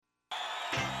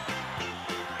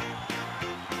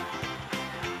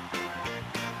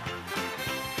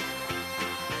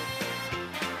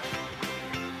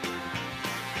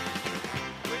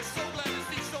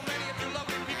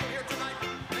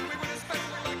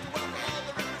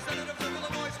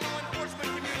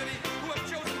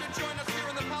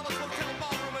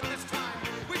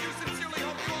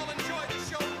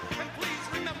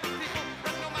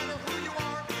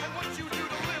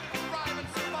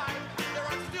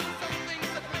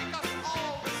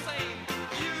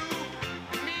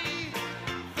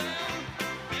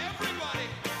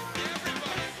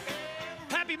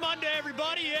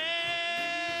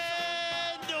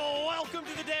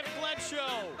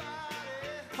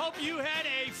hope you had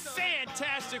a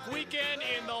fantastic weekend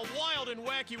in the wild and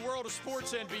wacky world of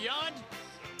sports and beyond.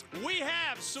 We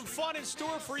have some fun in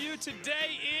store for you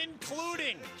today,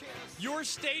 including your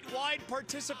statewide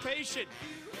participation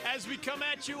as we come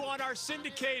at you on our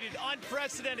syndicated,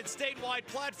 unprecedented statewide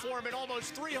platform in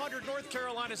almost 300 North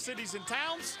Carolina cities and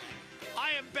towns.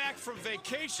 I am back from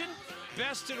vacation.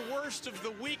 Best and worst of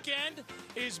the weekend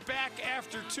is back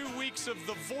after 2 weeks of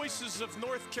the Voices of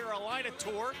North Carolina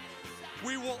tour.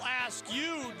 We will ask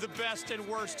you the best and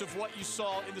worst of what you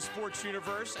saw in the sports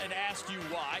universe and ask you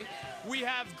why. We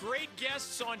have great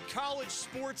guests on college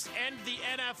sports and the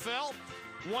NFL.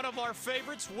 One of our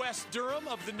favorites, Wes Durham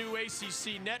of the new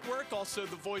ACC network, also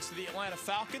the voice of the Atlanta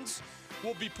Falcons,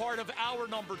 will be part of hour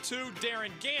number 2.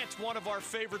 Darren Gant, one of our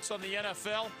favorites on the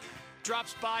NFL,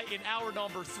 drops by in hour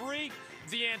number 3.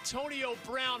 The Antonio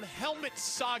Brown helmet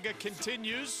saga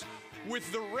continues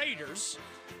with the Raiders.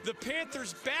 The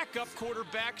Panthers' backup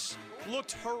quarterbacks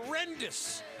looked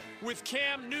horrendous, with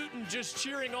Cam Newton just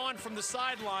cheering on from the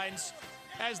sidelines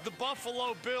as the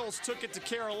Buffalo Bills took it to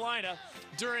Carolina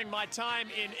during my time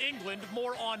in England.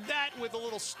 More on that with a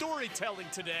little storytelling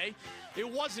today. It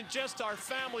wasn't just our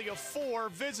family of 4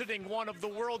 visiting one of the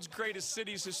world's greatest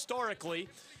cities historically,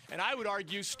 and I would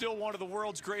argue still one of the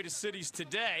world's greatest cities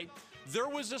today. There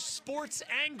was a sports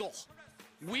angle.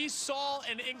 We saw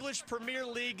an English Premier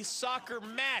League soccer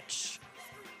match.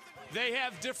 They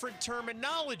have different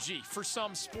terminology for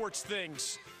some sports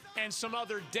things and some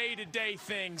other day-to-day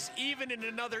things, even in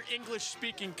another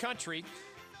English-speaking country.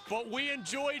 But we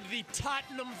enjoyed the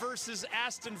Tottenham versus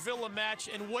Aston Villa match,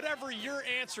 and whatever your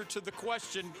answer to the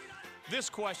question, this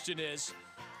question is,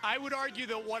 I would argue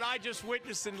that what I just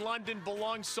witnessed in London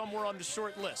belongs somewhere on the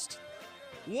short list.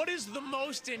 What is the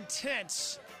most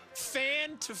intense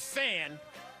fan-to-fan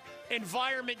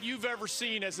environment you've ever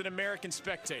seen as an American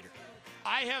spectator?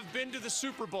 I have been to the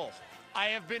Super Bowl. I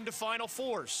have been to Final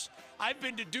Fours. I've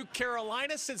been to Duke,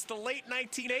 Carolina since the late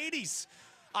 1980s.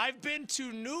 I've been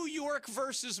to New York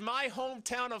versus my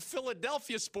hometown of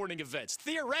Philadelphia sporting events.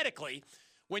 Theoretically,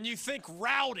 when you think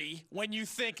rowdy, when you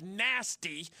think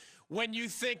nasty, when you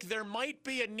think there might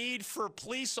be a need for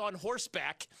police on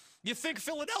horseback, you think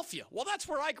Philadelphia. Well, that's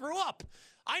where I grew up.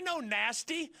 I know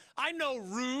nasty. I know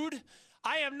rude.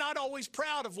 I am not always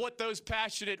proud of what those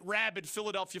passionate, rabid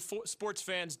Philadelphia sports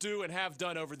fans do and have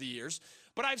done over the years,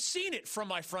 but I've seen it from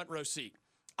my front row seat.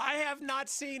 I have not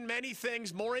seen many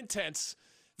things more intense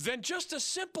than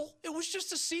it was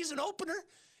just a season opener.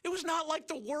 It was not like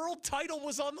the world title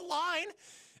was on the line.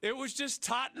 It was just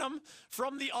Tottenham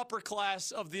from the upper class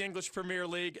of the English Premier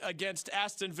League against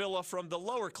Aston Villa from the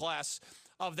lower class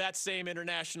of that same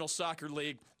International Soccer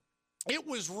League. It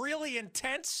was really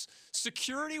intense.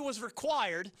 Security was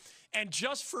required. And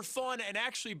just for fun and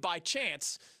actually by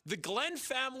chance, the Glenn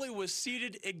family was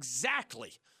seated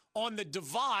exactly on the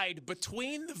divide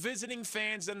between the visiting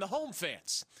fans and the home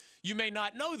fans. You may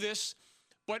not know this,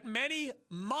 but many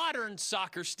modern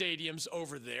soccer stadiums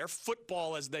over there,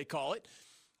 football as they call it,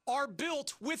 are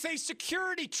built with a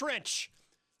security trench.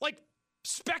 Like,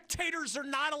 spectators are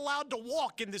not allowed to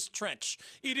walk in this trench.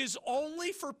 It is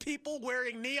only for people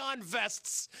wearing neon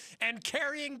vests and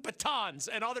carrying batons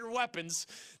and other weapons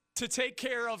to take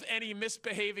care of any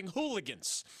misbehaving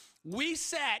hooligans. We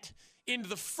sat in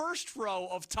the first row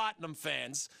of Tottenham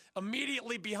fans,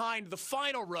 immediately behind the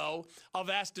final row of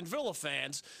Aston Villa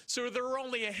fans. So there were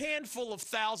only a handful of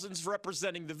thousands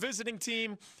representing the visiting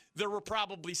team. There were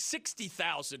probably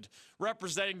 60,000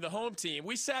 representing the home team.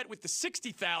 We sat with the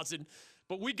 60,000,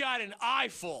 but we got an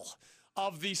eyeful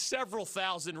of the several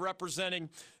thousand representing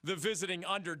the visiting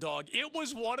underdog. It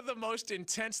was one of the most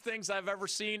intense things I've ever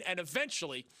seen, and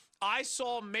eventually I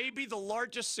saw maybe the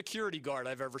largest security guard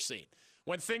I've ever seen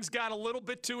when things got a little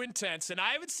bit too intense. And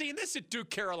I haven't seen this at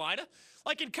Duke, Carolina.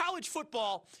 Like in college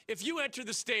football, if you enter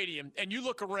the stadium and you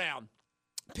look around,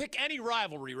 pick any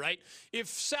rivalry, right? If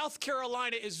South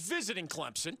Carolina is visiting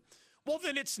Clemson, well,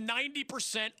 then it's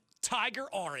 90% Tiger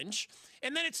Orange,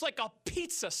 and then it's like a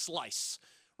pizza slice,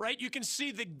 right? You can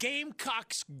see the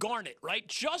Gamecocks garnet, right?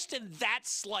 Just in that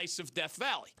slice of Death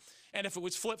Valley. And if it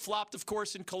was flip-flopped, of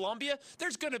course, in Columbia,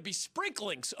 there's going to be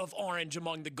sprinklings of orange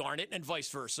among the garnet and vice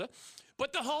versa.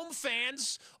 But the home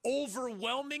fans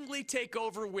overwhelmingly take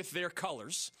over with their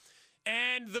colors.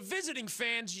 And the visiting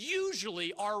fans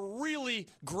usually are really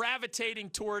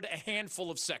gravitating toward a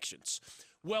handful of sections.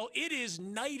 Well, it is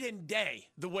night and day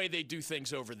the way they do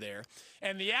things over there.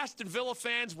 And the Aston Villa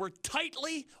fans were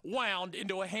tightly wound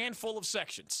into a handful of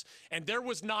sections. And there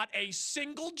was not a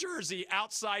single jersey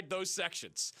outside those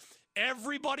sections.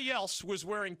 Everybody else was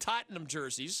wearing Tottenham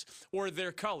jerseys or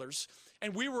their colors.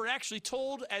 And we were actually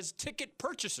told as ticket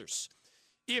purchasers,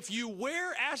 If you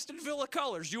wear Aston Villa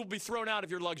colors, you'll be thrown out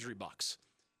of your luxury box.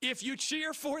 If you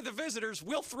cheer for the visitors,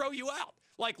 we'll throw you out.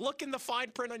 Like, look in the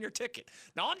fine print on your ticket.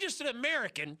 Now, I'm just an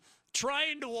American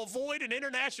trying to avoid an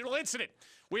international incident.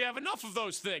 We have enough of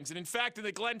those things. And in fact, in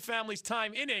the Glenn family's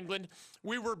time in England,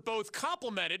 we were both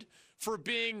complimented for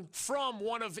being from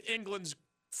one of England's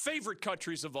favorite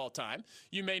countries of all time.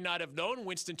 You may not have known,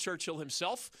 Winston Churchill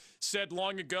himself said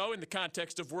long ago in the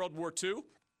context of World War II,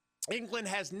 England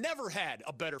has never had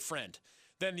a better friend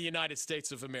than the United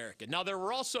States of America. Now, there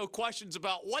were also questions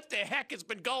about what the heck has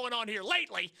been going on here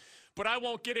lately, but I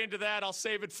won't get into that. I'll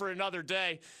save it for another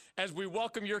day as we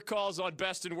welcome your calls on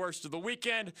Best and Worst of the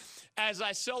Weekend. As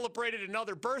I celebrated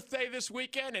another birthday this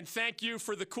weekend, and thank you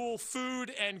for the cool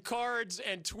food and cards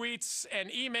and tweets and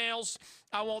emails.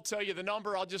 I won't tell you the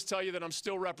number. I'll just tell you that I'm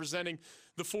still representing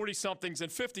the 40-somethings and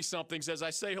 50-somethings as I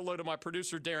say hello to my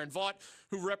producer, Darren Vaught,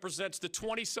 who represents the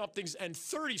 20-somethings and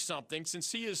 30-somethings.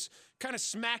 Since he is kind of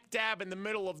smack dab in the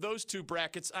middle of those two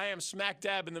brackets, I am smack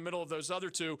dab in the middle of those other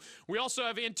two. We also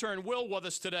have intern Will with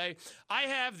us today. I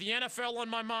have the NFL on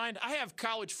my mind. I have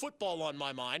college football on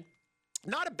my mind.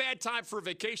 Not a bad time for a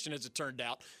vacation, as it turned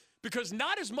out, because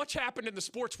not as much happened in the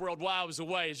sports world while I was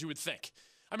away as you would think.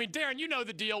 I mean, Darren, you know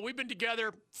the deal. We've been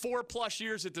together 4+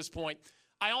 years at this point.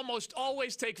 I almost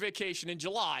always take vacation in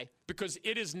July because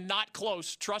it is not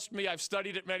close. Trust me, I've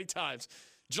studied it many times.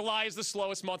 July is the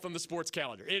slowest month on the sports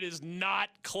calendar. It is not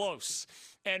close.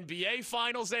 NBA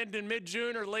finals end in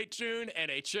mid-June or late June.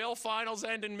 NHL finals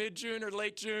end in mid-June or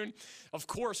late June. Of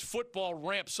course, football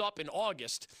ramps up in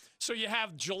August. So you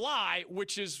have July,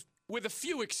 which is, with a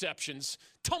few exceptions,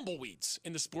 tumbleweeds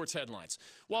in the sports headlines.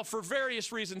 Well, for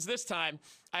various reasons this time,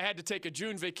 I had to take a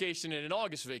June vacation and an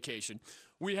August vacation.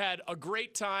 We had a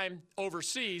great time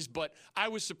overseas, but I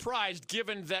was surprised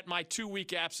given that my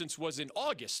 2-week absence was in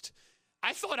August.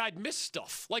 I thought I'd miss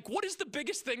stuff. Like, what is the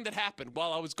biggest thing that happened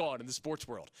while I was gone in the sports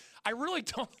world? I really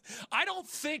don't. I don't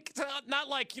think, not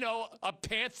like,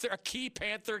 a key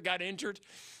Panther got injured.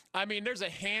 I mean, there's a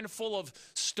handful of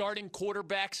starting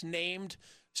quarterbacks named.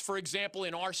 For example,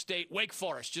 in our state, Wake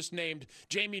Forest just named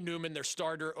Jamie Newman their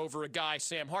starter over a guy,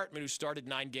 Sam Hartman, who started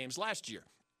 9 games last year.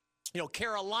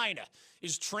 Carolina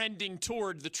is trending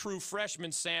toward the true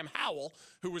freshman Sam Howell,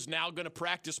 who is now going to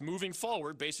practice moving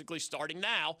forward, basically starting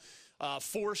now.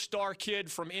 4-star kid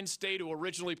from in-state who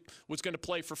originally was going to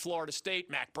play for Florida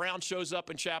State. Mac Brown shows up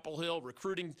in Chapel Hill.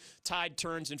 Recruiting tide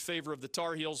turns in favor of the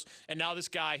Tar Heels. And now this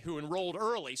guy who enrolled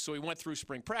early, so he went through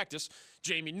spring practice,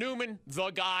 Jamie Newman,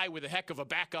 the guy with a heck of a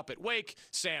backup at Wake.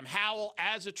 Sam Howell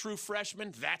as a true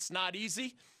freshman. That's not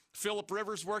easy. Phillip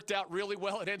Rivers worked out really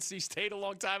well at NC State a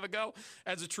long time ago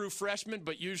as a true freshman,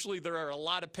 but usually there are a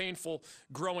lot of painful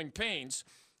growing pains.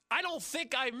 I don't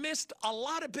think I missed a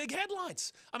lot of big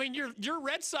headlines. I mean, your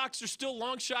Red Sox are still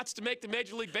long shots to make the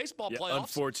Major League Baseball playoffs.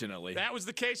 Unfortunately. That was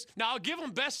the case. Now, I'll give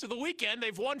them best of the weekend.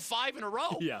 They've won 5 in a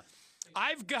row. Yeah.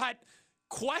 I've got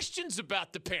questions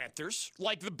about the Panthers,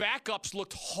 like the backups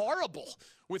looked horrible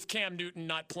with Cam Newton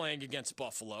not playing against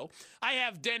Buffalo. I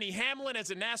have Denny Hamlin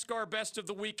as a NASCAR best of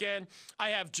the weekend.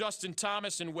 I have Justin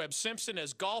Thomas and Webb Simpson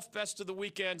as golf best of the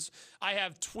weekends. I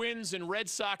have Twins and Red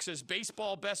Sox as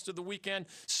baseball best of the weekend.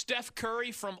 Steph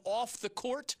Curry from off the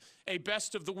court, a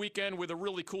best of the weekend with a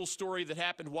really cool story that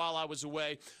happened while I was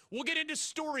away. We'll get into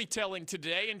storytelling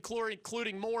today,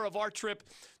 including more of our trip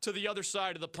to the other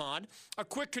side of the pond. A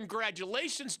quick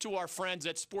congratulations to our friends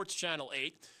at Sports Channel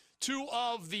 8. 2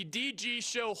 of the DG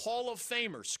Show Hall of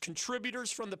Famers,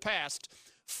 contributors from the past,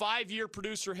 5-year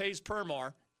producer Hayes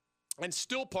Permar, and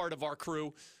still part of our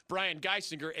crew, Brian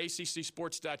Geisinger,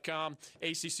 ACCSports.com,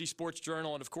 ACC Sports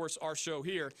Journal, and, of course, our show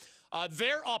here.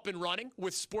 They're up and running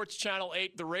with Sports Channel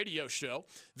 8, the radio show.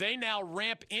 They now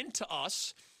ramp into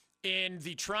us in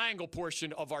the Triangle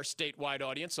portion of our statewide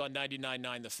audience on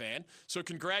 99.9 The Fan. So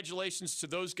congratulations to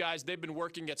those guys. They've been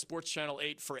working at Sports Channel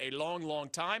 8 for a long, long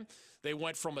time. They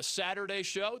went from a Saturday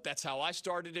show. That's how I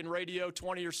started in radio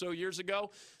 20 or so years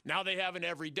ago. Now they have an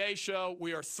everyday show.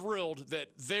 We are thrilled that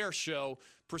their show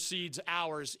precedes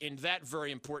ours in that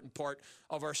very important part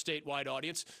of our statewide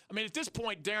audience. I mean, at this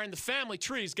point, Darren, the family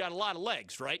tree's got a lot of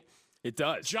legs, right? It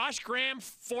does. Josh Graham,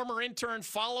 former intern,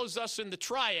 follows us in the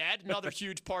triad, another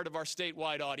huge part of our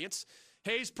statewide audience.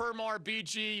 Hayes Permar,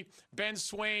 BG, Ben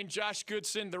Swain, Josh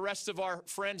Goodson, the rest of our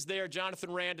friends there,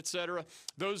 Jonathan Rand, etc.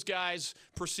 Those guys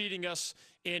preceding us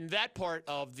in that part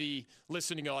of the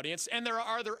listening audience. And there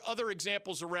are other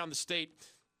examples around the state.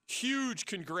 Huge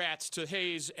congrats to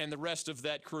Hayes and the rest of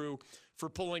that crew for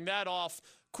pulling that off.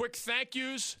 Quick thank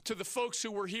yous to the folks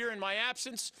who were here in my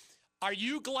absence. Are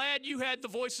you glad you had the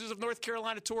Voices of North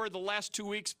Carolina tour the last 2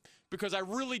 weeks? Because I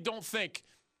really don't think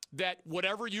that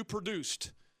whatever you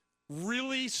produced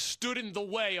really stood in the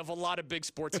way of a lot of big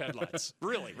sports headlines.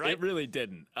 Really, right? It really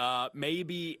didn't.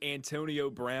 Maybe Antonio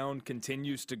Brown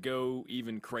continues to go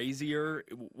even crazier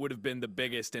would have been the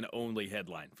biggest and only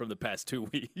headline from the past 2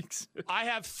 weeks. I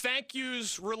have thank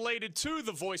yous related to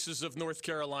the Voices of North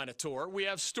Carolina tour. We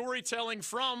have storytelling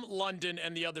from London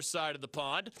and the other side of the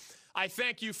pond. I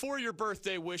thank you for your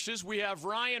birthday wishes. We have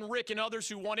Ryan, Rick, and others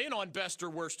who want in on best or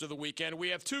worst of the weekend. We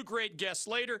have two great guests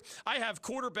later. I have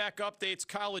quarterback updates,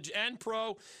 college and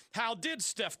pro. How did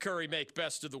Steph Curry make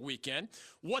best of the weekend?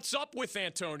 What's up with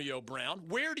Antonio Brown?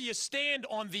 Where do you stand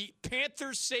on the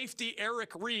Panthers safety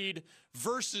Eric Reid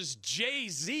versus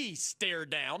Jay-Z stare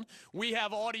down? We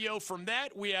have audio from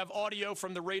that. We have audio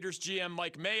from the Raiders GM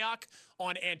Mike Mayock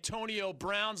on Antonio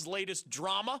Brown's latest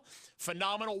drama.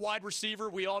 Phenomenal wide receiver,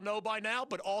 we all know by now,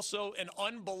 but also an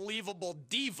unbelievable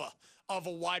diva of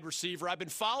a wide receiver. I've been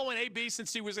following AB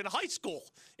since he was in high school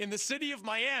in the city of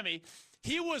Miami.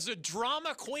 He was a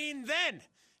drama queen then,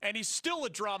 and he's still a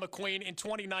drama queen in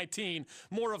 2019.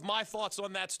 More of my thoughts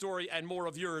on that story and more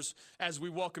of yours as we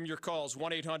welcome your calls.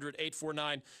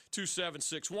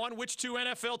 1-800-849-2761. Which two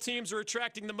NFL teams are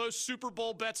attracting the most Super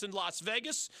Bowl bets in Las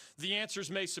Vegas? The answers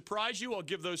may surprise you. I'll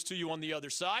give those to you on the other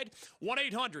side.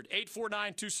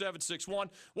 1-800-849-2761.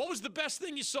 What was the best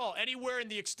thing you saw anywhere in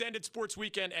the extended sports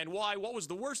weekend and why? What was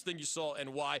the worst thing you saw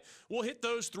and why? We'll hit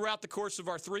those throughout the course of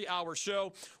our 3-hour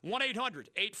show.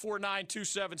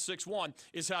 1-800-849-2761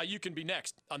 is how you can be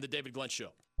next on The David Glenn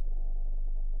Show.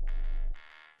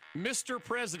 Mr.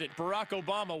 President Barack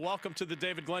Obama, welcome to The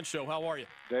David Glenn Show. How are you?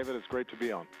 David, it's great to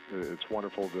be on. It's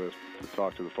wonderful to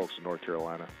talk to the folks in North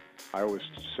Carolina. I always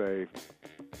say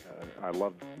I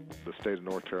love the state of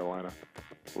North Carolina,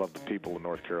 love the people of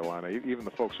North Carolina. Even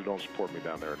the folks who don't support me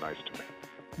down there are nice to me.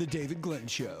 The David Glenn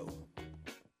Show.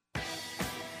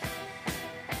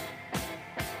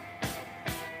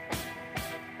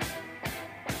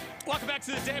 Welcome back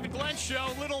to the David Glenn Show.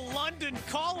 Little London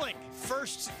calling.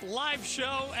 First live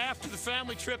show after the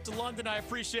family trip to London. I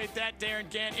appreciate that, Darren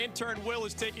Gant. Intern Will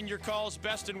is taking your calls,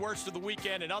 best and worst of the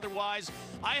weekend and otherwise.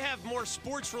 I have more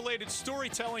sports-related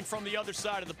storytelling from the other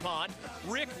side of the pond.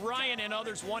 Rick, Ryan, and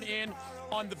others want in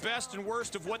on the best and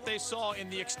worst of what they saw in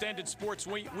the extended sports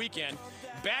weekend.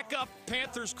 Backup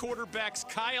Panthers quarterbacks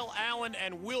Kyle Allen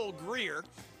and Will Grier.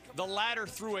 The latter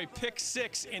threw a pick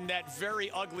six in that very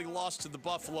ugly loss to the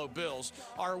Buffalo Bills,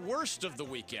 our worst of the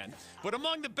weekend. But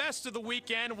among the best of the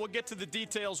weekend, we'll get to the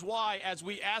details why as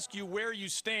we ask you where you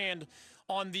stand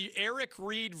on the Eric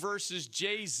Reid versus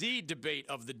Jay-Z debate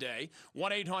of the day,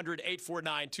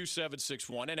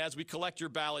 1-800-849-2761. And as we collect your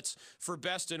ballots for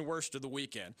best and worst of the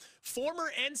weekend,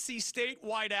 former NC State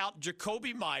wideout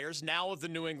Jacoby Myers, now of the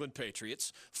New England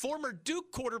Patriots, former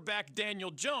Duke quarterback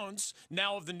Daniel Jones,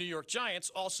 now of the New York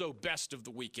Giants, also best of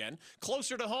the weekend.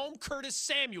 Closer to home, Curtis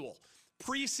Samuel,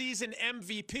 preseason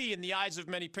MVP in the eyes of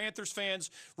many Panthers fans.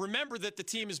 Remember that the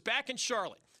team is back in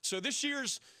Charlotte. So this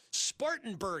year's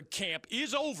Spartanburg camp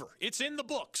is over. It's in the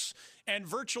books. And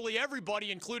virtually everybody,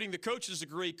 including the coaches,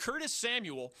 agree Curtis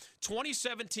Samuel,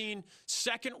 2017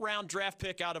 second-round draft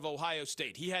pick out of Ohio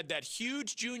State. He had that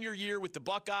huge junior year with the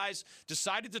Buckeyes,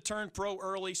 decided to turn pro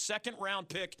early, second-round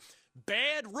pick.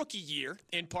 Bad rookie year,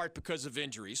 in part because of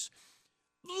injuries.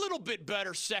 A little bit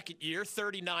better second year,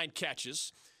 39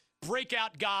 catches.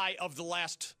 Breakout guy of the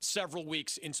last several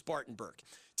weeks in Spartanburg.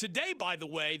 Today, by the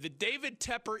way, the David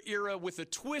Tepper era with a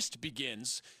twist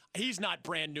begins. He's not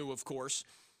brand new, of course,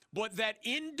 but that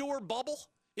indoor bubble,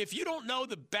 if you don't know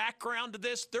the background to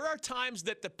this, there are times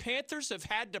that the Panthers have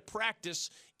had to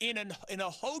practice in a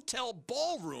hotel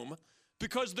ballroom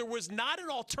because there was not an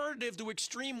alternative to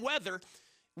extreme weather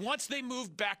once they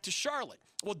moved back to Charlotte.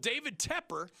 Well, David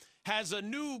Tepper has a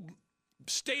new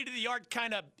state-of-the-art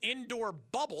kind of indoor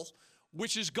bubble,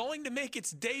 which is going to make its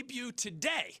debut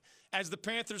today as the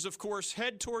Panthers, of course,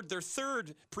 head toward their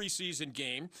third preseason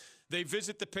game. They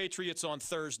visit the Patriots on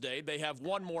Thursday. They have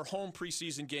one more home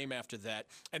preseason game after that.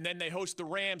 And then they host the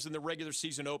Rams in the regular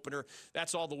season opener.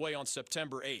 That's all the way on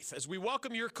September 8th. As we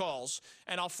welcome your calls,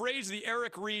 and I'll phrase the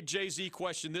Eric Reid Jay-Z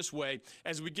question this way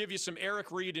as we give you some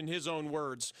Eric Reid in his own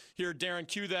words. Here, Darren,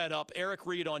 cue that up. Eric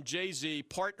Reid on Jay-Z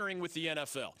partnering with the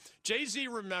NFL. Jay-Z,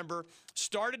 remember,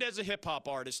 started as a hip-hop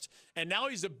artist, and now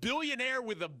he's a billionaire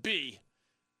with a B,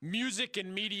 music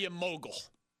and media mogul.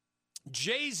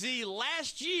 Jay-Z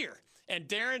last year, and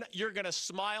Darren, you're going to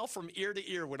smile from ear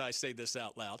to ear when I say this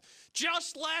out loud.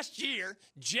 Just last year,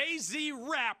 Jay-Z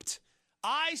rapped,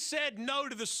 "I said no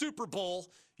to the Super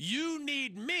Bowl. You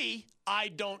need me. I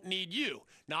don't need you."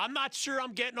 Now, I'm not sure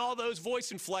I'm getting all those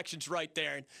voice inflections right,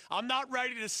 Darren. I'm not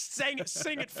ready to sing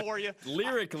it for you.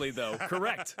 Lyrically, though,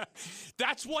 correct.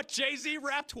 That's what Jay-Z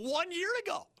rapped 1 year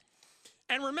ago.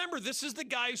 And remember, this is the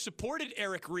guy who supported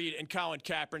Eric Reid and Colin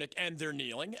Kaepernick and their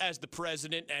kneeling, as the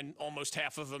president and almost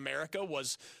half of America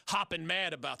was hopping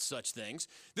mad about such things.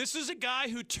 This is a guy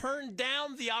who turned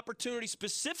down the opportunity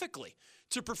specifically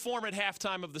to perform at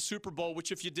halftime of the Super Bowl,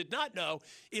 which, if you did not know,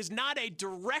 is not a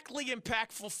directly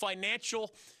impactful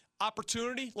financial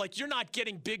opportunity. Like, you're not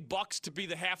getting big bucks to be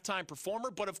the halftime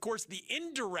performer, but of course the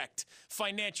indirect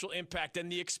financial impact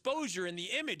and the exposure and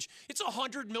the image, it's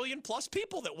 100 million plus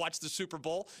people that watch the Super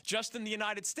Bowl just in the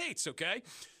United States, okay?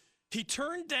 He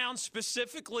turned down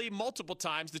specifically multiple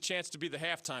times the chance to be the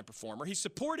halftime performer. He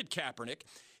supported Kaepernick.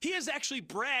 He has actually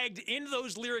bragged in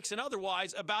those lyrics and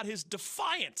otherwise about his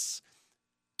defiance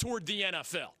toward the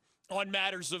NFL on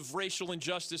matters of racial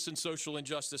injustice and social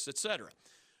injustice, etc.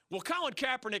 Well, Colin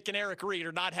Kaepernick and Eric Reid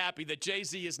are not happy that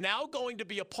Jay-Z is now going to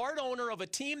be a part owner of a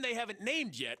team they haven't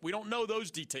named yet. We don't know those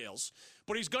details,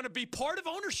 but he's going to be part of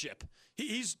ownership.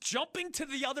 He's jumping to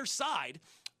the other side.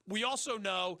 We also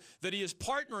know that he is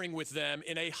partnering with them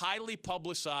in a highly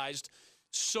publicized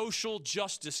social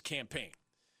justice campaign.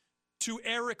 To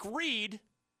Eric Reid,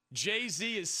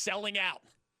 Jay-Z is selling out.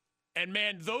 And,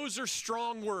 man, those are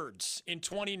strong words in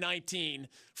 2019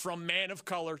 from man of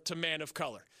color to man of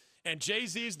color. And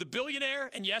Jay-Z is the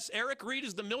billionaire, and yes, Eric Reid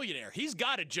is the millionaire. He's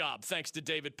got a job thanks to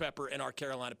David Pepper and our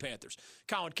Carolina Panthers.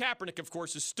 Colin Kaepernick, of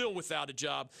course, is still without a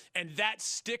job, and that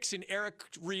sticks in Eric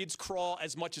Reid's craw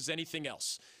as much as anything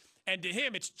else. And to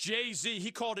him, it's Jay-Z. He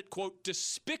called it, quote,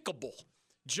 despicable,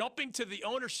 jumping to the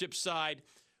ownership side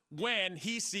when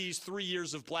he sees 3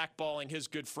 years of blackballing his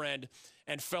good friend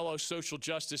and fellow social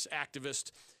justice activist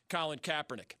Colin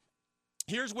Kaepernick.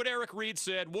 Here's what Eric Reid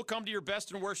said. We'll come to your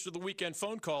best and worst of the weekend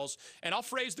phone calls, and I'll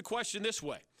phrase the question this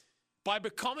way. By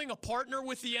becoming a partner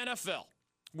with the NFL,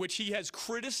 which he has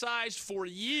criticized for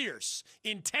years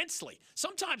intensely,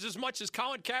 sometimes as much as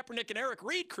Colin Kaepernick and Eric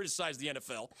Reid criticized the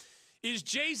NFL, is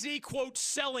Jay-Z, quote,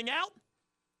 selling out,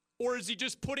 or is he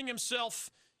just putting himself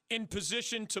in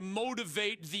position to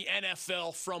motivate the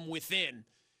NFL from within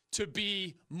to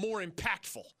be more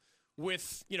impactful?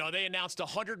 With, they announced a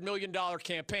 $100 million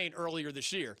campaign earlier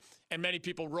this year, and many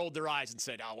people rolled their eyes and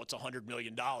said, oh, what's $100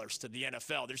 million to the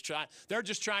NFL? They're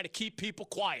just trying to keep people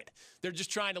quiet. They're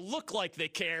just trying to look like they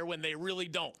care when they really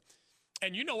don't.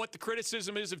 And you know what the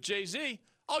criticism is of Jay-Z?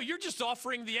 Oh, you're just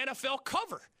offering the NFL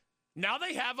cover. Now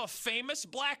they have a famous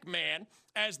black man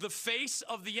as the face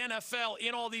of the NFL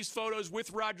in all these photos with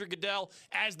Roger Goodell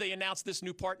as they announced this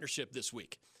new partnership this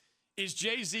week. Is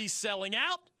Jay-Z selling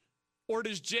out? Or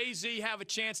does Jay-Z have a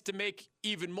chance to make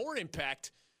even more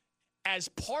impact as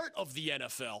part of the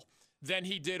NFL than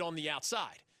he did on the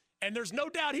outside? And there's no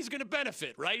doubt he's going to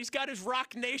benefit, right? He's got his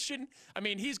Rock Nation. I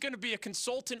mean, he's going to be a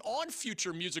consultant on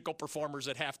future musical performers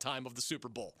at halftime of the Super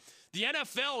Bowl. The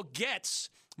NFL gets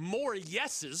more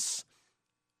yeses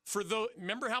for the,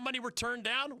 remember how many were turned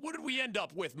down? What did we end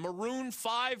up with? Maroon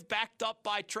 5 backed up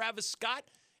by Travis Scott.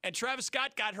 And Travis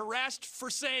Scott got harassed for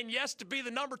saying yes to be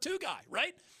the number 2 guy,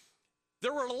 right?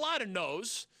 There were a lot of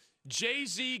no's.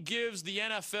 Jay-Z gives the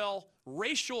NFL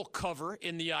racial cover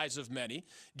in the eyes of many.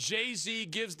 Jay-Z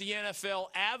gives the NFL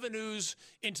avenues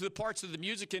into the parts of the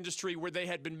music industry where they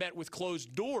had been met with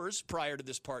closed doors prior to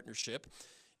this partnership.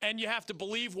 And you have to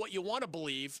believe what you want to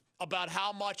believe about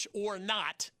how much or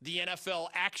not the NFL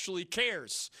actually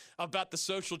cares about the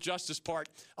social justice part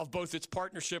of both its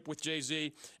partnership with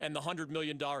Jay-Z and the $100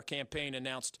 million campaign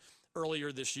announced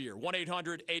earlier this year.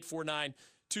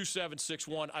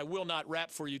 1-800-849-2761. I will not rap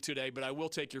for you today, but I will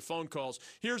take your phone calls.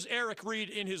 Here's Eric Reid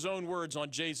in his own words on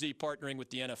Jay-Z partnering with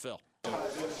the NFL.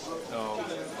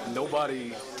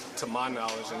 Nobody, to my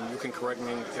knowledge, and you can correct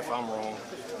me if I'm wrong,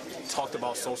 talked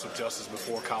about social justice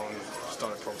before Colin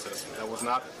started protesting. That was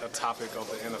not a topic of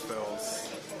the NFL's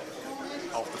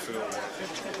off-the-field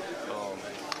work.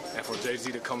 And for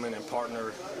Jay-Z to come in and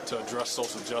partner to address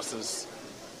social justice,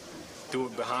 do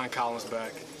it behind Colin's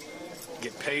back,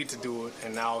 get paid to do it,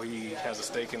 and now he has a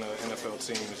stake in an NFL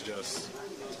team is just,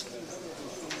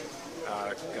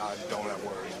 I don't have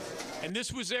words. And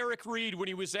this was Eric Reid when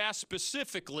he was asked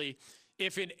specifically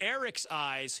if in Eric's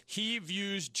eyes he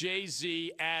views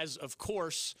Jay-Z as, of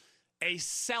course, a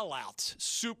sellout.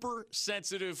 Super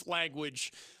sensitive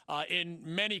language in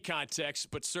many contexts,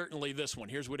 but certainly this one.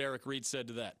 Here's what Eric Reid said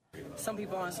to that. Some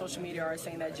people on social media are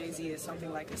saying that Jay-Z is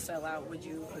something like a sellout. Would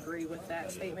you agree with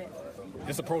that statement?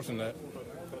 It's approaching that.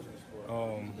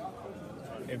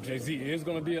 If Jay-Z is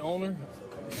going to be an owner,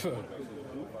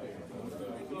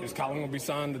 is Colin going to be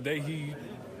signed the day he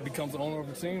becomes the owner of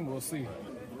the team? We'll see.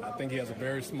 I think he has a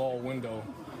very small window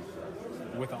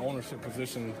with an ownership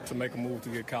position to make a move to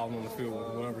get Colin on the field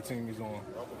with whatever team he's on.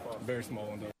 Very small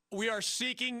window. We are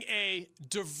seeking a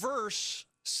diverse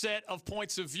set of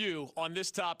points of view on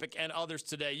this topic and others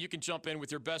today. You can jump in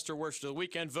with your best or worst of the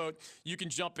weekend vote. You can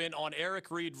jump in on Eric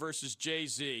Reid versus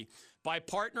Jay-Z. By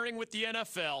partnering with the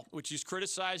NFL, which he's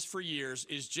criticized for years,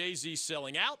 is Jay-Z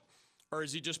selling out, or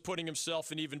is he just putting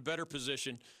himself in even better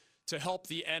position to help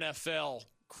the NFL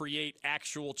create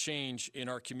actual change in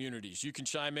our communities? You can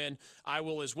chime in. I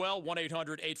will as well.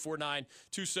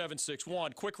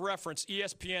 1-800-849-2761. Quick reference,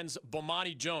 ESPN's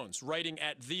Bomani Jones, writing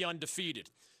at The Undefeated.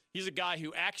 He's a guy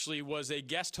who actually was a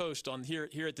guest host on here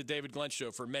at the David Glenn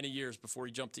Show for many years before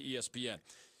he jumped to ESPN.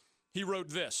 He wrote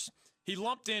this. He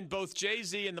lumped in both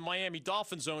Jay-Z and the Miami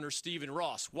Dolphins owner, Stephen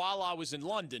Ross. While I was in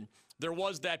London, there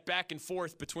was that back and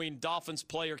forth between Dolphins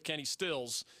player Kenny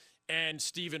Stills and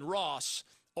Stephen Ross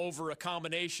over a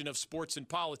combination of sports and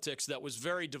politics that was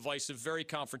very divisive, very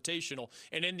confrontational.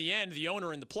 And in the end, the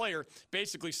owner and the player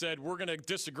basically said, we're going to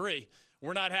disagree.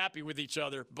 We're not happy with each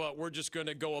other, but we're just going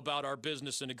to go about our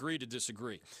business and agree to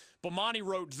disagree. Bomani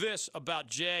wrote this about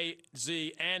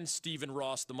Jay-Z and Stephen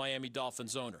Ross, the Miami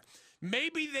Dolphins owner.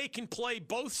 Maybe they can play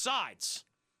both sides,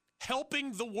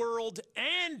 helping the world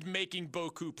and making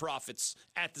beaucoup profits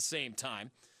at the same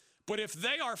time. But if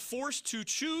they are forced to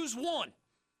choose one,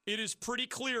 it is pretty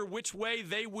clear which way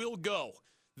they will go.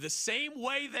 The same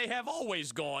way they have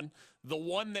always gone, the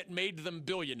one that made them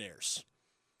billionaires.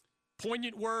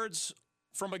 Poignant words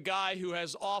from a guy who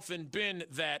has often been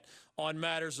that on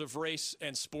matters of race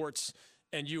and sports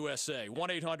and USA.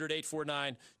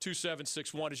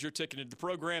 1-800-849-2761 is your ticket into the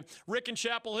program. Rick in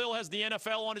Chapel Hill has the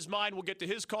NFL on his mind. We'll get to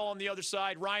his call on the other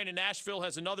side. Ryan in Nashville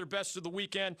has another best of the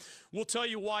weekend. We'll tell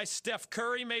you why Steph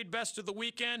Curry made best of the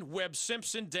weekend. Webb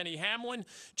Simpson, Denny Hamlin,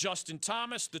 Justin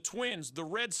Thomas, the Twins, the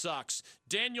Red Sox,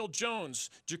 Daniel Jones,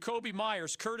 Jacoby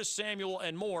Myers, Curtis Samuel,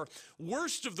 and more.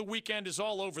 Worst of the weekend is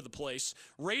all over the place.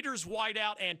 Raiders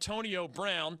wideout Antonio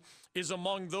Brown is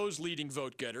among those leading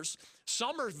vote getters.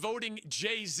 Some are voting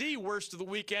Jay-Z worst of the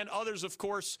weekend. Others, of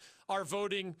course, are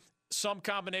voting some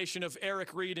combination of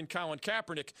Eric Reid and Colin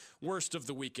Kaepernick worst of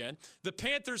the weekend. The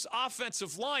Panthers'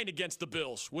 offensive line against the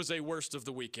Bills was a worst of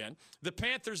the weekend. The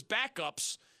Panthers'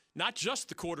 backups, not just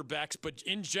the quarterbacks, but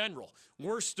in general,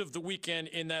 worst of the weekend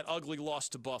in that ugly loss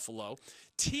to Buffalo.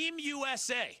 Team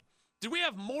USA. Did we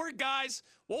have more guys?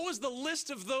 What was the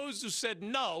list of those who said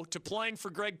no to playing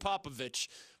for Greg Popovich,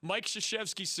 Mike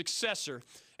Krzyzewski's successor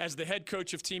as the head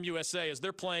coach of Team USA, as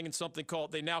they're playing in something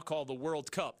they now call the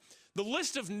World Cup? The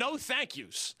list of no thank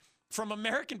yous from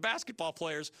American basketball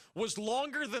players was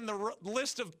longer than the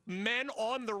list of men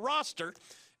on the roster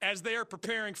as they are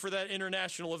preparing for that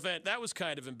international event. That was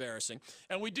kind of embarrassing.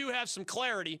 And we do have some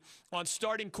clarity on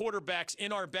starting quarterbacks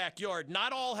in our backyard.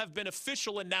 Not all have been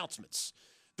official announcements.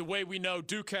 The way we know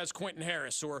Duke has Quentin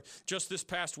Harris, or just this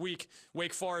past week,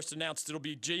 Wake Forest announced it'll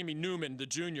be Jamie Newman, the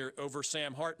junior, over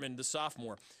Sam Hartman, the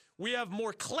sophomore. We have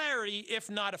more clarity, if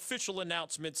not official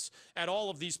announcements, at all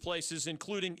of these places,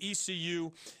 including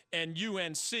ECU and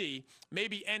UNC.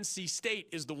 Maybe NC State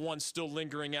is the one still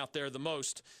lingering out there the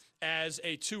most as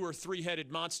a 2- or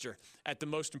 3-headed monster at the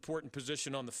most important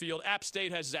position on the field. App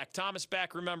State has Zach Thomas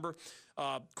back, remember.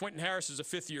 Quentin Harris is a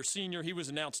 5th-year senior. He was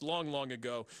announced long, long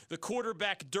ago. The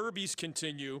quarterback derbies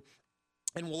continue,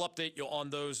 and we'll update you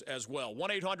on those as well.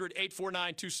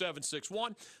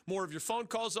 1-800-849-2761. More of your phone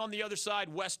calls on the other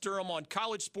side. Wes Durham on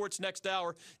college sports next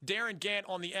hour. Darren Gant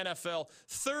on the NFL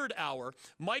third hour.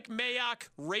 Mike Mayock,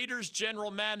 Raiders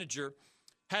general manager,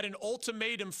 had an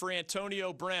ultimatum for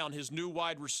Antonio Brown, his new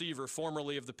wide receiver,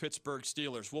 formerly of the Pittsburgh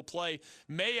Steelers. We'll play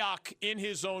Mayock in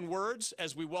his own words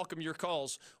as we welcome your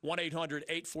calls.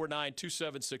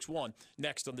 1-800-849-2761.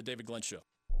 Next on The David Glenn Show.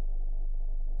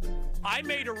 I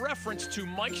made a reference to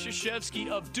Mike Krzyzewski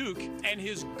of Duke and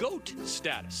his GOAT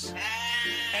status.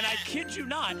 And I kid you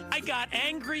not, I got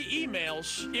angry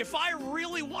emails. If I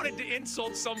really wanted to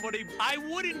insult somebody, I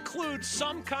would include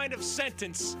some kind of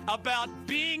sentence about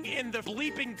being in the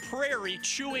bleeping prairie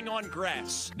chewing on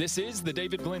grass. This is The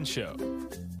David Glenn Show.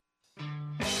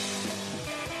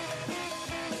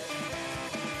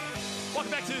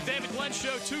 Welcome back to the David Glenn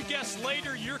Show. 2 guests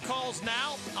later, your calls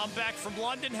now. I'm back from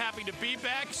London. Happy to be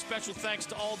back. Special thanks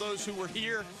to all those who were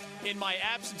here in my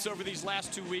absence over these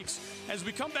last 2 weeks. As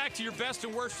we come back to your best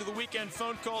and worst of the weekend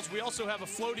phone calls, we also have a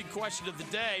floating question of the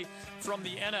day from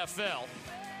the NFL.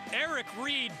 Eric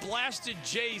Reid blasted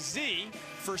Jay-Z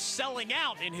for selling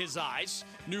out in his eyes.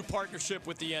 New partnership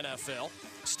with the NFL.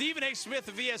 Stephen A. Smith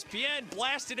of ESPN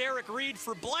blasted Eric Reid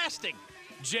for blasting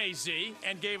Jay-Z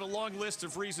and gave a long list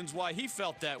of reasons why he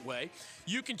felt that way.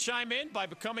 You can chime in by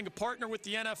becoming a partner with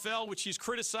the NFL, which he's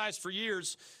criticized for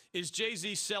years. Is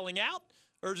Jay-Z selling out,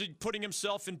 or is he putting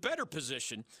himself in better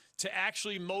position to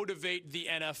actually motivate the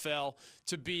NFL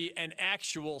to be an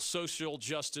actual social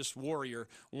justice warrior?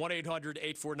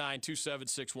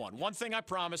 1-800-849-2761. One thing I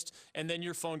promised, and then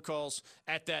your phone calls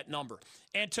at that number.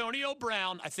 Antonio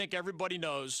Brown, I think everybody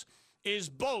knows, is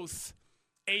both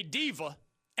a diva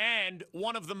and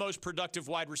one of the most productive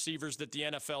wide receivers that the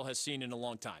NFL has seen in a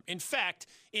long time. In fact,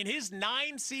 in his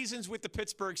 9 seasons with the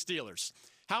Pittsburgh Steelers,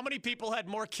 how many people had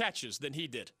more catches than he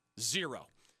did? 0.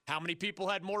 How many people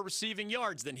had more receiving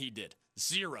yards than he did?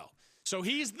 0. So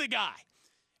he's the guy.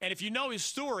 And if you know his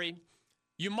story,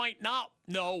 you might not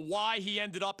know why he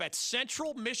ended up at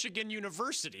Central Michigan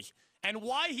University and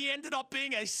why he ended up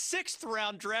being a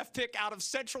 6th-round draft pick out of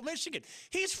Central Michigan.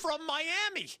 He's from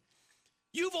Miami.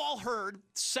 You've all heard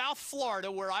South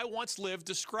Florida, where I once lived,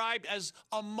 described as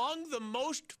among the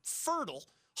most fertile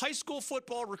high school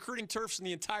football recruiting turfs in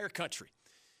the entire country.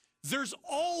 There's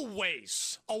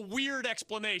always a weird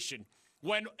explanation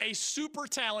when a super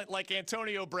talent like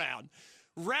Antonio Brown,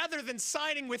 rather than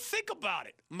signing with, think about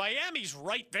it, Miami's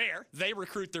right there. They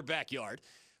recruit their backyard.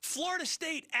 Florida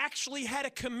State actually had a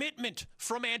commitment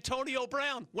from Antonio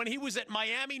Brown when he was at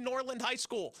Miami Norland High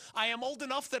School. I am old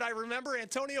enough that I remember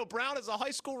Antonio Brown as a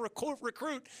high school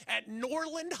recruit at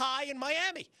Norland High in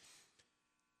Miami.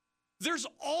 There's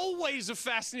always a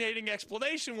fascinating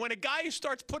explanation when a guy who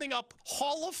starts putting up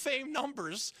Hall of Fame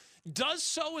numbers does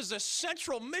so as a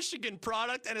Central Michigan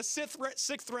product and a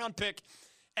 6th round pick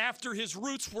after his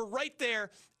roots were right there.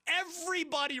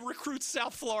 Everybody recruits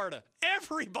South Florida.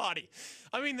 Everybody.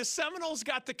 I mean, the Seminoles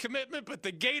got the commitment, but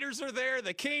the Gators are there.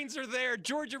 The Canes are there.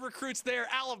 Georgia recruits there.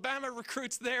 Alabama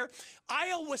recruits there.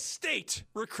 Iowa State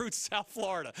recruits South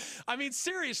Florida. I mean,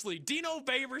 seriously, Dino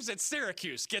Babers at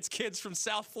Syracuse gets kids from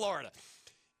South Florida.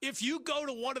 If you go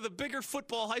to one of the bigger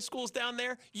football high schools down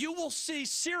there, you will see,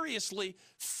 seriously,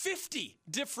 50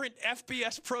 different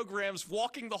FBS programs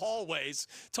walking the hallways,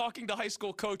 talking to high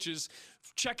school coaches,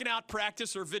 checking out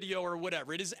practice or video or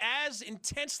whatever. It is as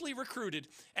intensely recruited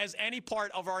as any part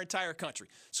of our entire country.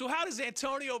 So how does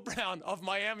Antonio Brown of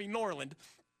Miami Norland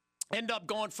end up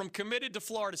going from committed to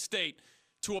Florida State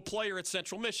to a player at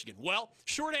Central Michigan? Well,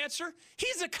 short answer,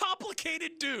 he's a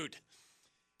complicated dude.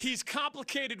 He's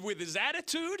complicated with his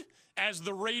attitude, as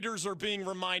the Raiders are being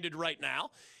reminded right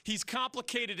now. He's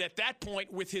complicated at that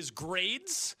point with his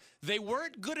grades. They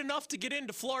weren't good enough to get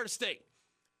into Florida State.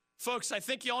 Folks, I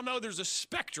think you all know there's a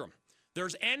spectrum.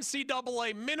 There's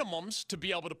NCAA minimums to be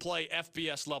able to play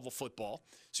FBS level football.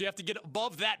 So you have to get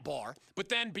above that bar. But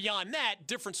then beyond that,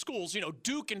 different schools,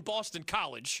 Duke and Boston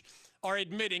College are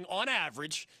admitting, on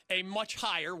average, a much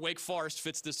higher, Wake Forest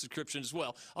fits this description as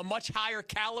well, a much higher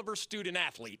caliber student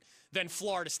athlete than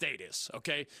Florida State is,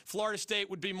 okay? Florida State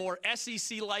would be more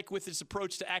SEC-like with its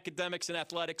approach to academics and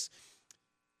athletics.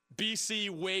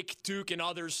 BC, Wake, Duke, and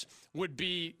others would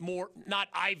be more, not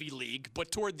Ivy League,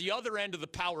 but toward the other end of the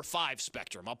Power 5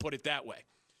 spectrum. I'll put it that way.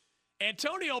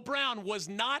 Antonio Brown was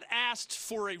not asked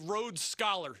for a Rhodes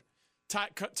Scholar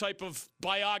type of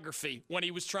biography when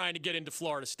he was trying to get into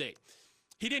Florida State.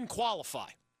 He didn't qualify.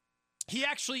 He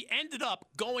actually ended up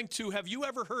going to, have you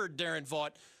ever heard, Darren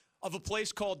Vaught, of a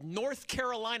place called North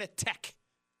Carolina Tech?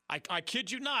 I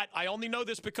kid you not. I only know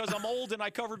this because I'm old and I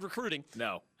covered recruiting.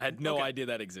 No, I had no idea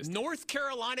that existed. North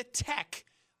Carolina Tech,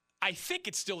 I think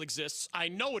it still exists. I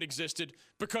know it existed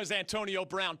because Antonio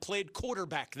Brown played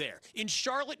quarterback there in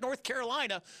Charlotte, North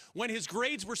Carolina, when his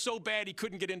grades were so bad he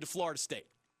couldn't get into Florida State.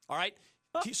 All right?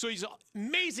 So he's an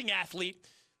amazing athlete.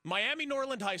 Miami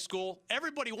Norland High School.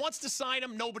 Everybody wants to sign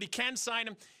him. Nobody can sign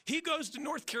him. He goes to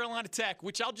North Carolina Tech,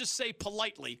 which I'll just say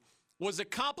politely was a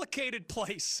complicated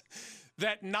place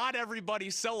that not everybody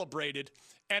celebrated.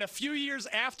 And a few years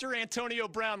after Antonio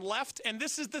Brown left, and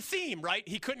this is the theme, right?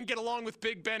 He couldn't get along with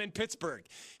Big Ben in Pittsburgh.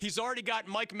 He's already got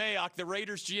Mike Mayock, the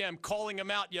Raiders GM, calling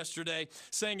him out yesterday,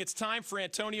 saying it's time for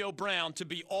Antonio Brown to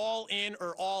be all in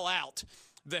or all out.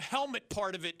 The helmet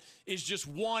part of it is just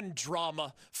one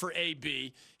drama for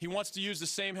AB. He wants to use the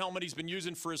same helmet he's been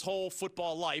using for his whole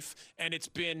football life, and it's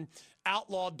been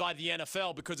outlawed by the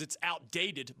NFL because it's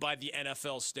outdated by the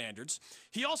NFL standards.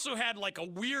 He also had like a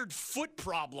weird foot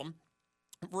problem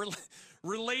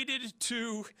related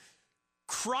to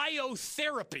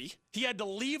cryotherapy. He had to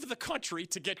leave the country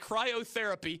to get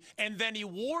cryotherapy, and then he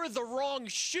wore the wrong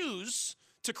shoes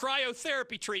to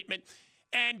cryotherapy treatment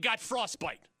and got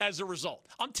frostbite as a result.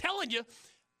 I'm telling you,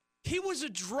 he was a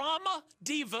drama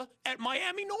diva at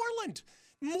Miami Norland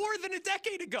more than a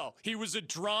decade ago. He was a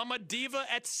drama diva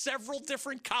at several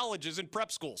different colleges and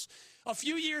prep schools. A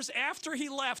few years after he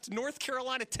left North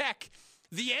Carolina Tech,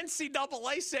 The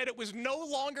NCAA said it was no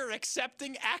longer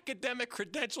accepting academic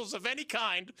credentials of any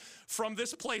kind from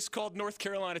this place called North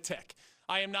Carolina Tech.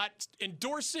 I am not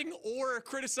endorsing or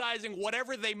criticizing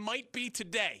whatever they might be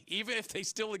today, even if they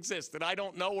still exist, and I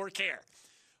don't know or care.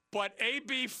 But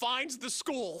AB finds the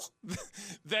school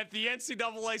that the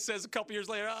NCAA says a couple years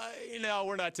later,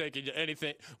 we're not taking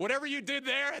anything. Whatever you did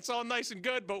there, it's all nice and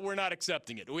good, but we're not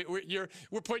accepting it.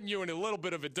 We're putting you in a little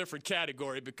bit of a different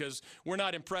category because we're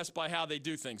not impressed by how they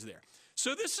do things there.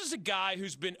 So this is a guy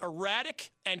who's been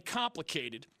erratic and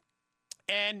complicated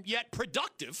and yet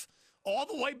productive all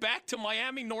the way back to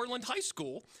Miami Norland High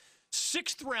School.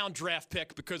 6th round draft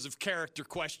pick because of character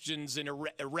questions and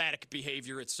erratic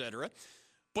behavior, etc.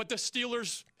 But the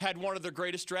Steelers had one of their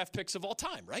greatest draft picks of all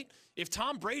time, right? If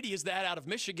Tom Brady is that out of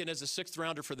Michigan as a 6th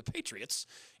rounder for the Patriots,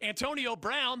 Antonio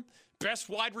Brown, best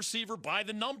wide receiver by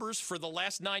the numbers for the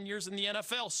last 9 years in the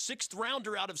NFL, 6th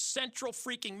rounder out of Central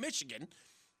freaking Michigan,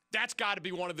 that's got to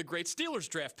be one of the great Steelers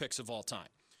draft picks of all time.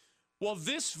 Well,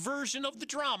 this version of the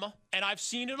drama, and I've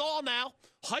seen it all now,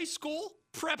 high school,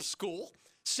 prep school,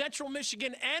 Central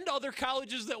Michigan, and other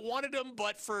colleges that wanted him,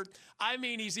 but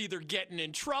he's either getting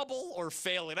in trouble or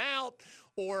failing out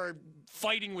or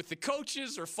fighting with the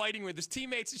coaches or fighting with his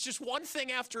teammates. It's just one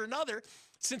thing after another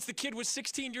since the kid was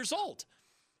 16 years old.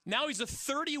 Now he's a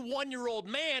 31-year-old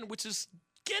man, which is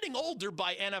getting older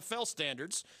by NFL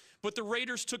standards, but the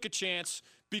Raiders took a chance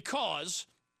because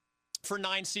for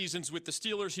 9 seasons with the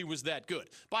Steelers, he was that good.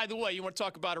 By the way, you want to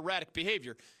talk about erratic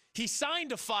behavior. He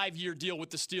signed a 5-year deal with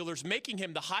the Steelers, making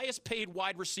him the highest paid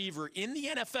wide receiver in the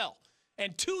NFL,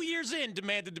 and 2 years in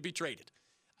demanded to be traded.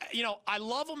 I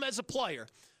love him as a player,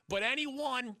 but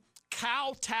anyone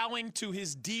kowtowing to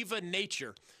his diva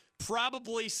nature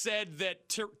probably said that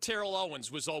Terrell Owens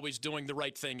was always doing the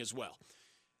right thing as well.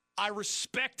 I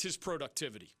respect his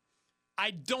productivity.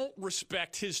 I don't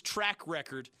respect his track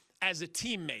record as a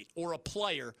teammate or a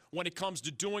player when it comes to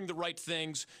doing the right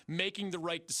things, making the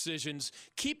right decisions,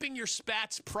 keeping your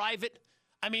spats private.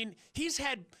 I mean, he has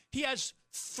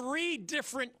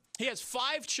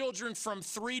 5 children from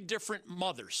 3 different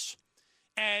mothers,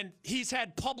 and he's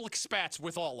had public spats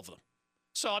with all of them.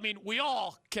 So, we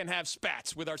all can have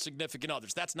spats with our significant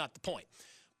others. That's not the point.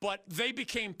 But they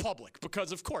became public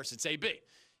because, of course, it's AB.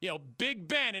 Big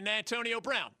Ben and Antonio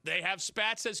Brown, they have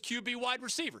spats as QB wide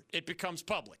receiver. It becomes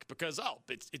public because,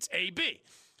 it's AB.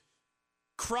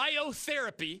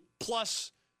 Cryotherapy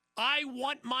plus I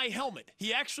want my helmet.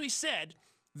 He actually said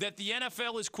that the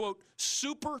NFL is, quote,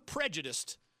 super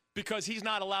prejudiced because he's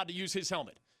not allowed to use his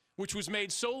helmet, which was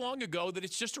made so long ago that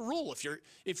it's just a rule.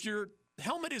 If your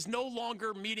helmet is no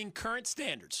longer meeting current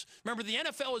standards. Remember, the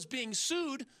NFL is being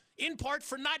sued in part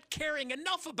for not caring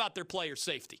enough about their player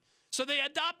safety. So they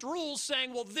adopt rules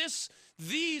saying, well,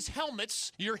 these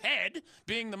helmets, your head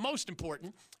being the most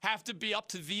important, have to be up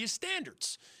to these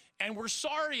standards. And we're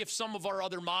sorry if some of our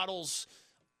other models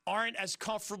aren't as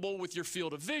comfortable with your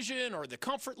field of vision or the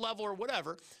comfort level or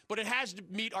whatever, but it has to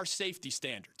meet our safety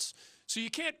standards. So you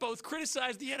can't both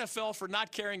criticize the NFL for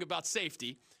not caring about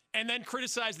safety and then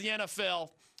criticize the NFL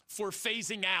for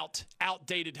phasing out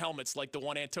outdated helmets like the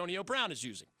one Antonio Brown is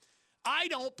using. I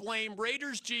don't blame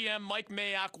Raiders GM Mike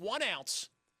Mayock 1 ounce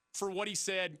for what he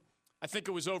said. I think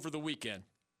it was over the weekend.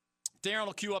 Darren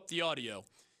will cue up the audio.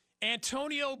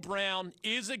 Antonio Brown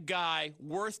is a guy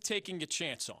worth taking a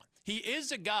chance on. He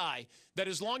is a guy that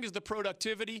as long as the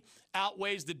productivity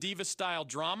outweighs the diva-style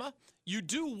drama, you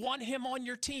do want him on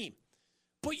your team.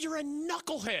 But you're a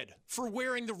knucklehead for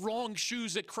wearing the wrong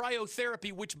shoes at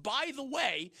cryotherapy, which, by the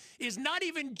way, is not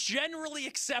even generally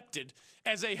accepted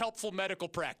as a helpful medical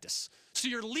practice. So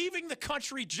you're leaving the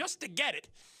country just to get it.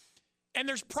 And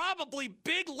there's probably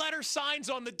big letter signs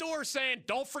on the door saying,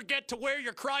 don't forget to wear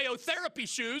your cryotherapy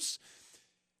shoes.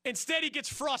 Instead, he gets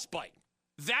frostbite.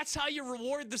 That's how you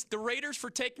reward the Raiders for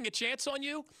taking a chance on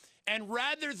you? And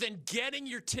rather than getting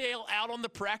your tail out on the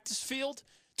practice field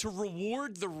to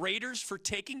reward the Raiders for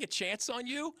taking a chance on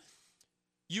you,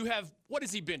 you have, what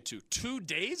has he been to, 2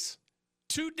 days?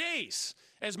 2 days.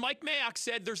 As Mike Mayock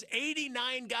said, there's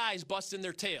 89 guys busting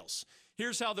their tails.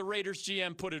 Here's how the Raiders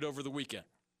GM put it over the weekend.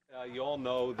 You all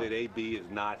know that AB is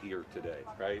not here today,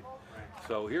 right?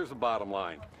 So here's the bottom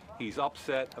line. He's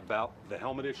upset about the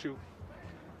helmet issue.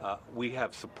 We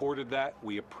have supported that.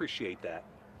 We appreciate that,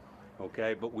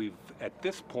 okay? But at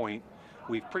this point,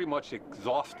 we've pretty much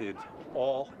exhausted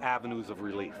all avenues of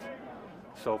relief.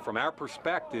 So from our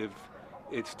perspective,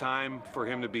 it's time for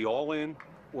him to be all in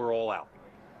or all out,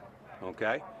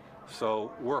 okay?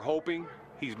 So we're hoping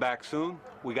he's back soon.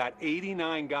 We got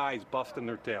 89 guys busting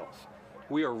their tails.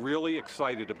 We are really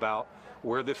excited about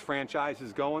where this franchise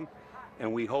is going,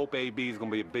 and we hope AB is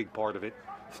going to be a big part of it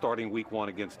starting week 1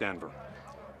 against Denver.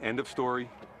 End of story.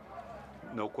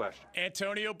 No question.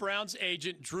 Antonio Brown's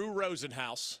agent, Drew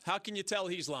Rosenhaus. How can you tell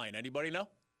he's lying? Anybody know?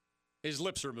 His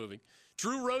lips are moving.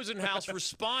 Drew Rosenhaus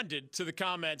responded to the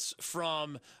comments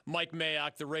from Mike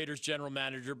Mayock, the Raiders general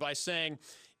manager, by saying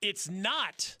it's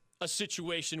not a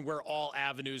situation where all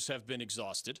avenues have been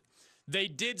exhausted. They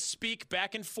did speak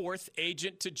back and forth,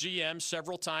 agent to GM,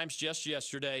 several times just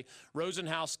yesterday.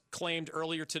 Rosenhaus claimed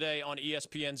earlier today on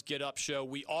ESPN's Get Up show,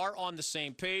 we are on the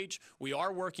same page. We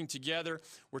are working together.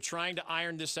 We're trying to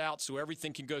iron this out so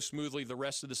everything can go smoothly the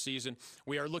rest of the season.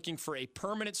 We are looking for a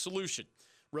permanent solution.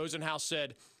 Rosenhaus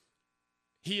said,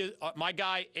 my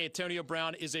guy, Antonio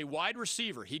Brown, is a wide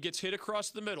receiver. He gets hit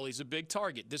across the middle. He's a big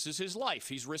target. This is his life.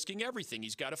 He's risking everything.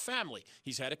 He's got a family.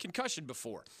 He's had a concussion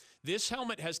before. This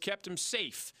helmet has kept him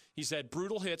safe. He's had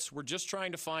brutal hits. We're just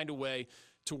trying to find a way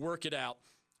to work it out.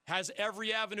 Has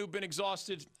every avenue been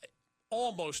exhausted?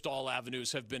 Almost all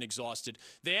avenues have been exhausted.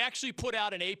 They actually put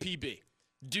out an APB.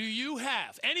 Do you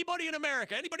have, anybody in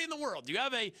America, anybody in the world, do you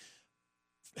have a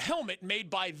helmet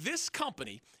made by this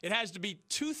company? It has to be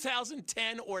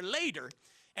 2010 or later,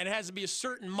 and it has to be a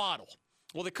certain model.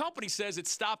 Well, the company says it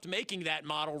stopped making that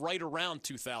model right around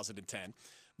 2010.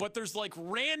 But there's like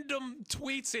random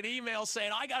tweets and emails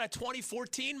saying, I got a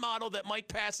 2014 model that might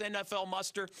pass NFL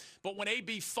muster. But when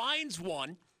AB finds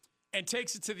one and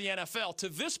takes it to the NFL, to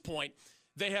this point,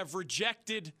 they have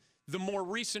rejected the more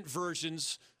recent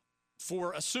versions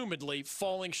for assumedly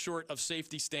falling short of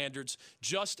safety standards,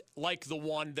 just like the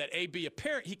one that AB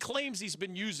he claims he's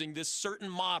been using this certain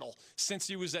model since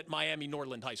he was at Miami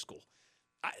Norland High School.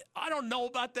 I don't know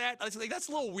about that. I think that's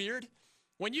a little weird.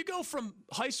 When you go from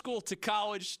high school to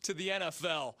college to the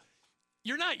NFL,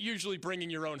 you're not usually bringing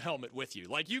your own helmet with you.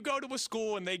 Like, you go to a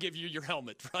school and they give you your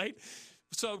helmet, right?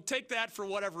 So take that for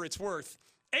whatever it's worth.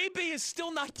 AB is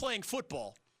still not playing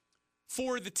football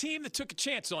for the team that took a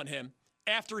chance on him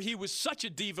after he was such a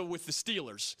diva with the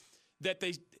Steelers that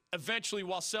they eventually,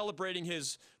 while celebrating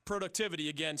his productivity,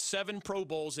 again, 7 Pro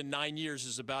Bowls in 9 years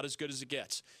is about as good as it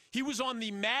gets. He was on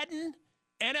the Madden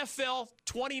NFL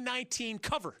 2019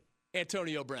 cover,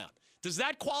 Antonio Brown. Does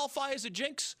that qualify as a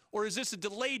jinx, or is this a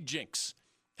delayed jinx?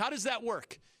 How does that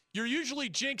work? You're usually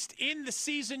jinxed in the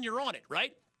season you're on it,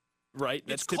 right? Right.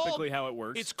 That's typically how it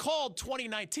works. It's called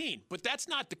 2019, but that's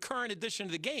not the current edition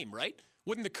of the game, right?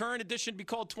 Wouldn't the current edition be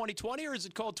called 2020, or is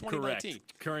it called 2019?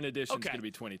 Correct. Current edition is going to be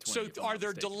 2020. So are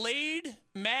there delayed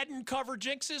Madden cover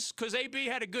jinxes? Because AB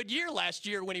had a good year last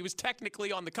year when he was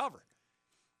technically on the cover.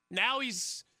 Now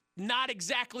he's not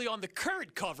exactly on the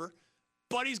current cover,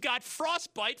 but he's got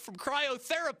frostbite from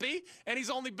cryotherapy, and he's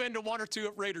only been to 1 or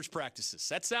 2 Raiders practices.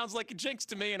 That sounds like a jinx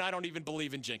to me, and I don't even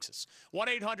believe in jinxes.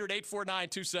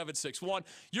 1-800-849-2761.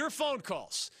 Your phone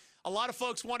calls. A lot of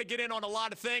folks want to get in on a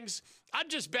lot of things. I'm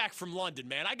just back from London,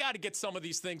 man. I got to get some of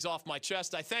these things off my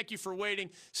chest. I thank you for waiting.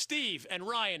 Steve and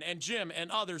Ryan and Jim and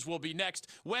others will be next.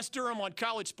 Wes Durham on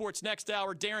college sports next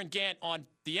hour. Darren Gant on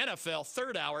the NFL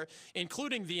third hour,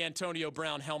 including the Antonio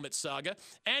Brown helmet saga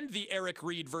and the Eric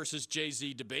Reed versus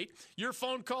Jay-Z debate. Your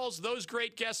phone calls, those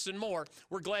great guests, and more.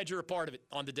 We're glad you're a part of it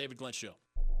on The David Glenn Show.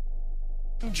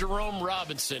 Jerome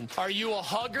Robinson, are you a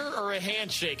hugger or a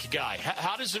handshake guy?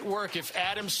 How does it work if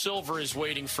Adam Silver is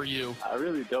waiting for you? I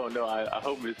really don't know. I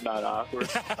hope it's not awkward.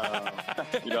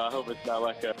 I hope it's not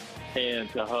like a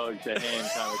hand to hug to hand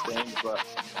kind of thing. But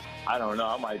I don't know.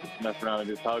 I might just mess around and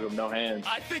just hug him, no hands.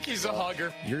 I think he's a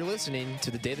hugger. You're listening to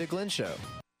The David Glenn Show.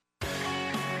 Welcome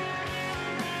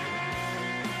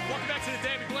back to The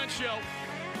David Glenn Show.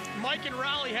 Mike in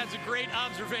Raleigh has a great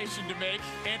observation to make.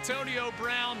 Antonio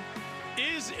Brown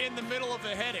is in the middle of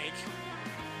a headache.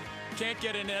 Can't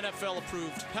get an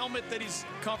NFL-approved helmet that he's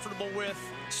comfortable with.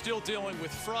 Still dealing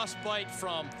with frostbite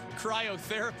from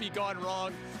cryotherapy gone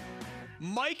wrong.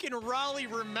 Mike in Raleigh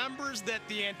remembers that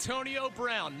the Antonio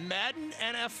Brown Madden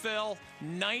NFL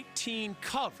 19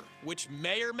 cover, which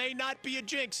may or may not be a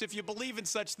jinx if you believe in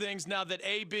such things now that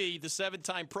AB, the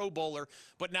 7-time Pro Bowler,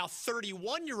 but now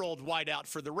 31-year-old wideout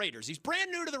for the Raiders. He's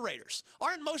brand new to the Raiders.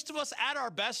 Aren't most of us at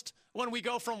our best when we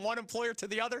go from one employer to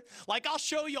the other? Like, I'll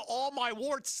show you all my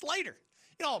warts later.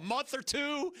 A month or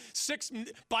 2, 6,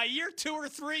 by year 2 or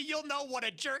 3, you'll know what a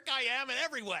jerk I am in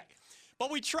every way. But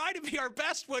we try to be our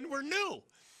best when we're new.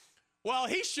 Well,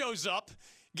 he shows up,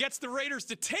 gets the Raiders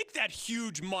to take that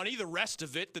huge money, the rest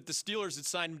of it, that the Steelers had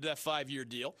signed him to that 5-year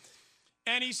deal,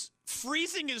 and he's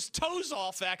freezing his toes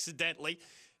off accidentally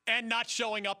and not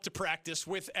showing up to practice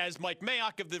with, as Mike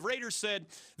Mayock of the Raiders said,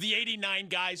 the 89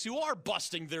 guys who are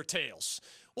busting their tails.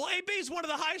 Well, AB is one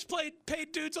of the highest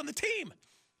paid dudes on the team.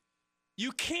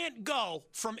 You can't go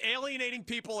from alienating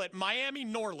people at Miami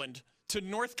Norland to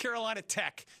North Carolina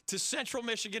Tech, to Central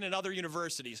Michigan and other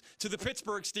universities, to the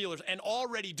Pittsburgh Steelers, and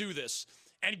already do this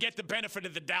and get the benefit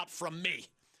of the doubt from me.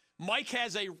 Mike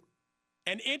has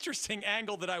an interesting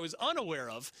angle that I was unaware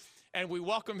of, and we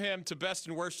welcome him to Best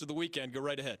and Worst of the Weekend. Go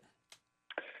right ahead.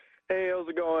 Hey, how's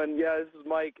it going? Yeah, this is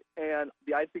Mike, and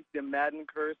I think the Madden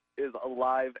curse is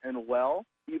alive and well,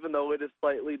 even though it is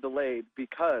slightly delayed,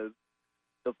 because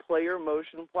the player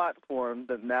motion platform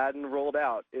that Madden rolled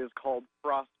out is called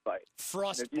Frostbite.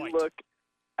 Frostbite. And if you look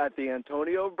at the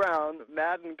Antonio Brown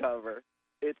Madden cover,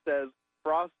 it says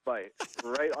Frostbite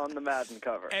right on the Madden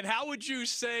cover. And how would you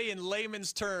say in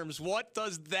layman's terms, what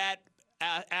does that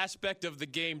aspect of the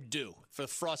game do for the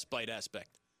Frostbite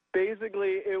aspect?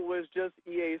 Basically, it was just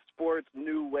EA Sports'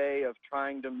 new way of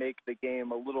trying to make the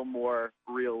game a little more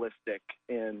realistic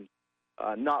in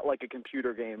not like a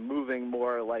computer game, moving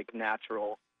more like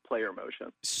natural player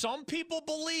motion. Some people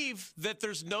believe that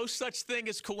there's no such thing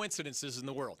as coincidences in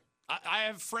the world. I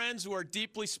have friends who are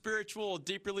deeply spiritual,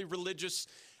 deeply religious.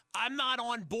 I'm not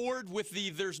on board with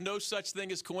there's no such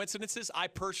thing as coincidences. I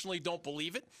personally don't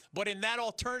believe it. But in that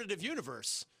alternative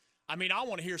universe, I mean, I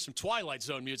want to hear some Twilight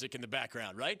Zone music in the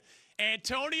background, right?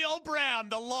 Antonio Brown,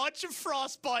 the launch of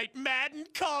Frostbite, Madden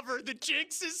cover, the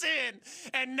jinx is in,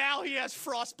 and now he has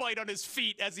Frostbite on his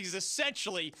feet as he's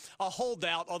essentially a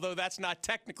holdout, although that's not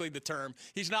technically the term.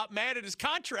 He's not mad at his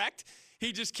contract.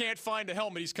 He just can't find a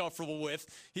helmet he's comfortable with.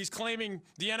 He's claiming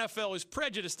the NFL is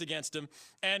prejudiced against him.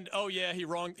 And, oh, yeah, he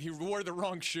wore the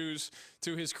wrong shoes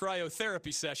to his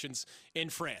cryotherapy sessions in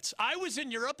France. I was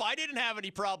in Europe. I didn't have any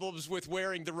problems with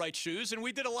wearing the right shoes, and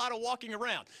we did a lot of walking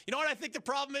around. You know what I think the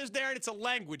problem is, Darren? It's a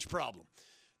language problem.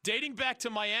 Dating back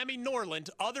to Miami, Norland,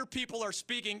 other people are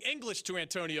speaking English to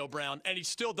Antonio Brown, and he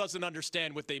still doesn't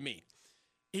understand what they mean.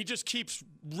 He just keeps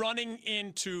running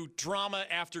into drama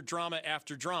after drama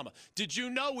after drama. Did you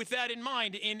know, with that in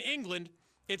mind, in England,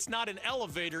 it's not an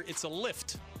elevator, it's a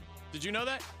lift. Did you know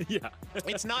that? Yeah.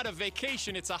 It's not a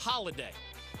vacation, it's a holiday.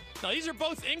 Now, these are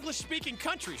both English-speaking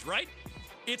countries, right?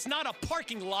 It's not a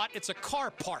parking lot, it's a car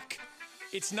park.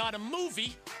 It's not a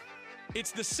movie,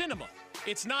 it's the cinema.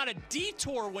 It's not a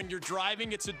detour when you're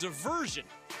driving, it's a diversion.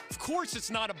 Of course, it's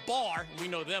not a bar, we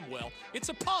know them well. It's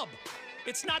a pub.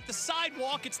 It's not the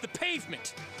sidewalk, it's the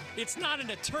pavement. It's not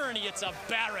an attorney, it's a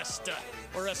barrister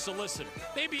or a solicitor.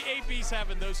 Maybe AB's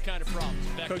having those kind of problems.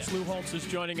 Coach Lou Holtz is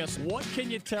joining us. What can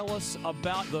you tell us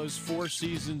about those 4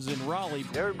 seasons in Raleigh?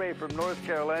 Everybody from North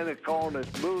Carolina calling us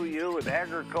Boo U and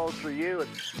Agriculture U. And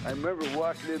I remember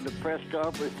walking in the press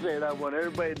conference saying I want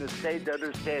everybody in the state to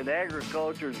understand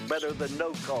agriculture is better than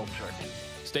no culture.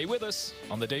 Stay with us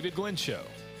on The David Glenn Show.